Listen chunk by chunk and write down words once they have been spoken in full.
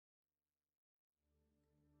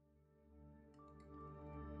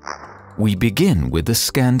We begin with a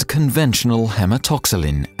scanned conventional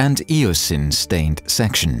haematoxylin and eosin stained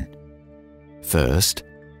section. First,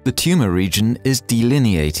 the tumor region is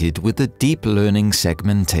delineated with a deep learning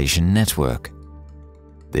segmentation network.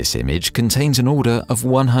 This image contains an order of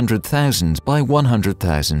 100,000 by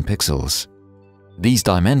 100,000 pixels. These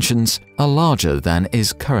dimensions are larger than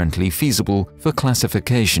is currently feasible for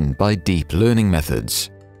classification by deep learning methods.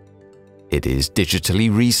 It is digitally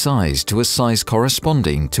resized to a size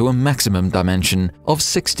corresponding to a maximum dimension of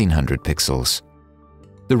 1600 pixels.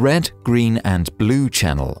 The red, green and blue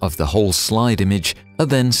channel of the whole slide image are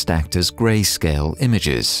then stacked as grayscale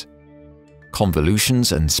images.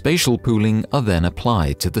 Convolutions and spatial pooling are then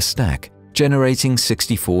applied to the stack, generating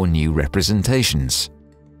 64 new representations.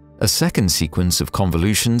 A second sequence of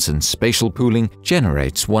convolutions and spatial pooling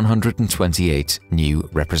generates 128 new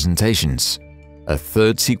representations. A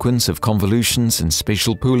third sequence of convolutions and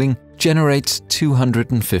spatial pooling generates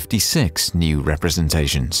 256 new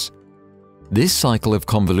representations. This cycle of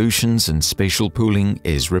convolutions and spatial pooling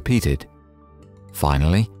is repeated.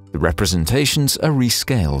 Finally, the representations are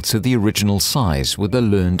rescaled to the original size with a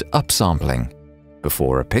learned upsampling,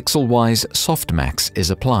 before a pixel-wise softmax is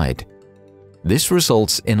applied. This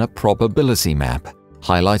results in a probability map,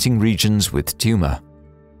 highlighting regions with tumor.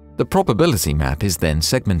 The probability map is then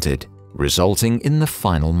segmented, resulting in the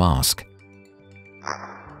final mask.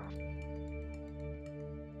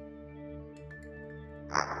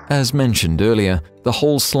 As mentioned earlier, the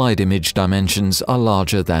whole slide image dimensions are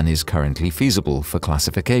larger than is currently feasible for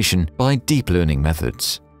classification by deep learning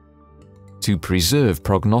methods. To preserve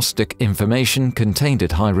prognostic information contained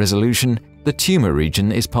at high resolution, the tumor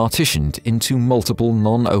region is partitioned into multiple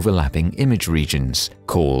non-overlapping image regions,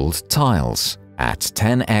 called tiles, at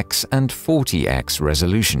 10x and 40x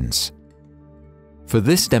resolutions. For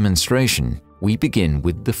this demonstration, we begin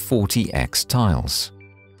with the 40x tiles.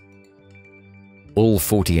 All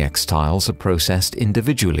 40x tiles are processed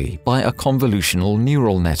individually by a convolutional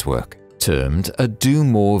neural network, termed a do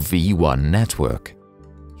more V1 network.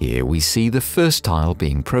 Here we see the first tile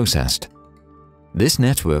being processed. This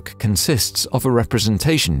network consists of a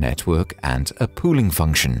representation network and a pooling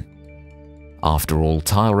function. After all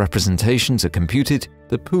tile representations are computed,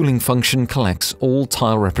 the pooling function collects all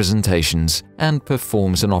tile representations and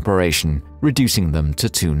performs an operation, reducing them to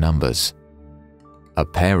two numbers. A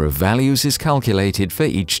pair of values is calculated for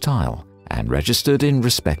each tile and registered in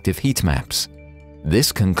respective heat maps.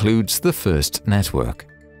 This concludes the first network.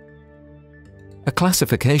 A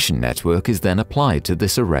classification network is then applied to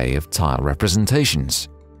this array of tile representations.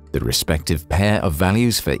 The respective pair of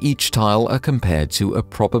values for each tile are compared to a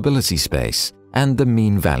probability space, and the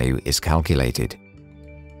mean value is calculated.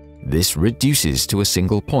 This reduces to a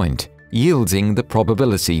single point, yielding the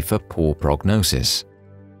probability for poor prognosis.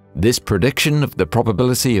 This prediction of the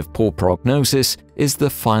probability of poor prognosis is the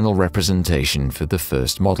final representation for the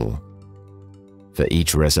first model. For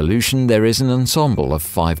each resolution, there is an ensemble of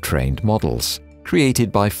 5 trained models,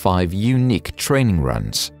 created by 5 unique training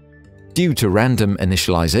runs. Due to random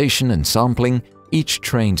initialization and sampling, each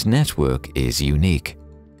trained network is unique.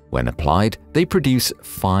 When applied, they produce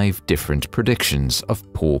 5 different predictions of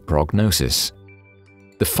poor prognosis.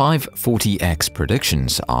 The 5 40x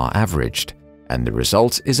predictions are averaged, and the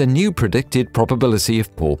result is a new predicted probability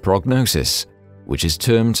of poor prognosis, which is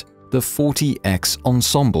termed the 40x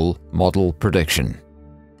ensemble model prediction.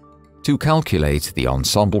 To calculate the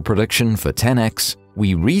ensemble prediction for 10x,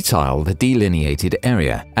 we retile the delineated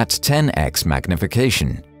area at 10x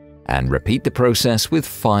magnification and repeat the process with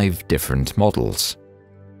 5 different models.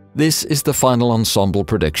 This is the final ensemble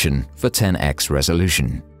prediction for 10x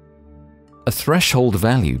resolution. A threshold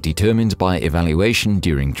value determined by evaluation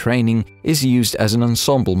during training is used as an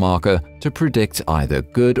ensemble marker to predict either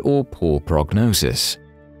good or poor prognosis.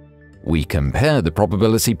 We compare the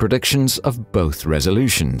probability predictions of both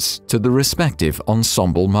resolutions to the respective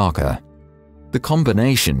ensemble marker. The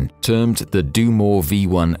combination, termed the do more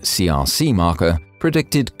V1 CRC marker,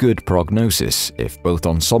 predicted good prognosis if both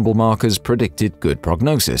ensemble markers predicted good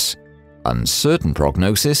prognosis, uncertain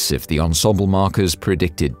prognosis if the ensemble markers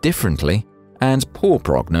predicted differently, and poor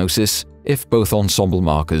prognosis if both ensemble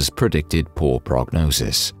markers predicted poor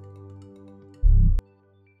prognosis.